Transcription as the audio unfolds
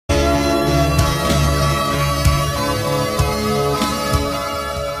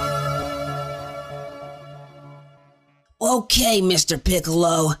Okay, Mr.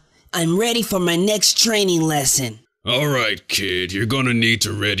 Piccolo. I'm ready for my next training lesson. Alright, kid, you're gonna need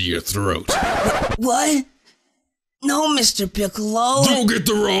to ready your throat. What? No, Mr. Piccolo. Don't get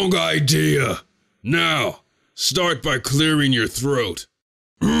the wrong idea. Now, start by clearing your throat.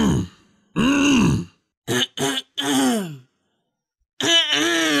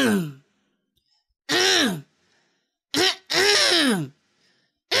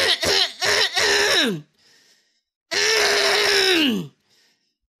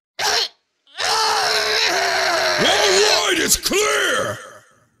 It's clear!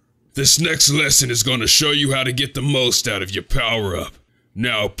 This next lesson is going to show you how to get the most out of your power-up.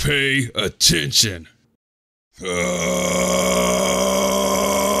 Now pay attention.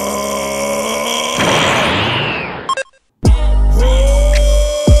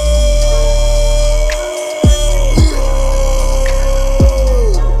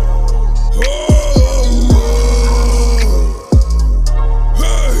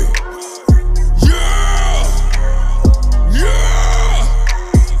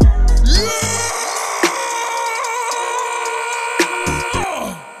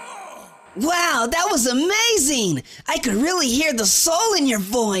 Wow, that was amazing! I could really hear the soul in your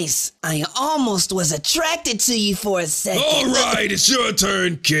voice. I almost was attracted to you for a second. Alright, it's your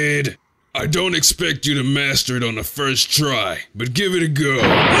turn, kid. I don't expect you to master it on the first try, but give it a go.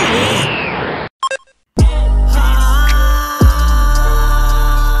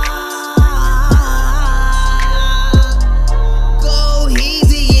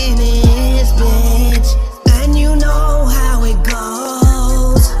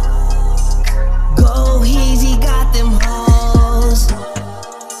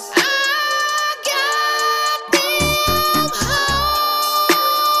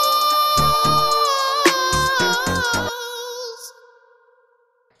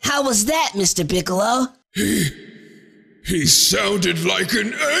 How was that, Mr. Piccolo? He sounded like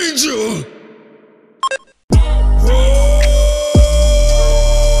an angel!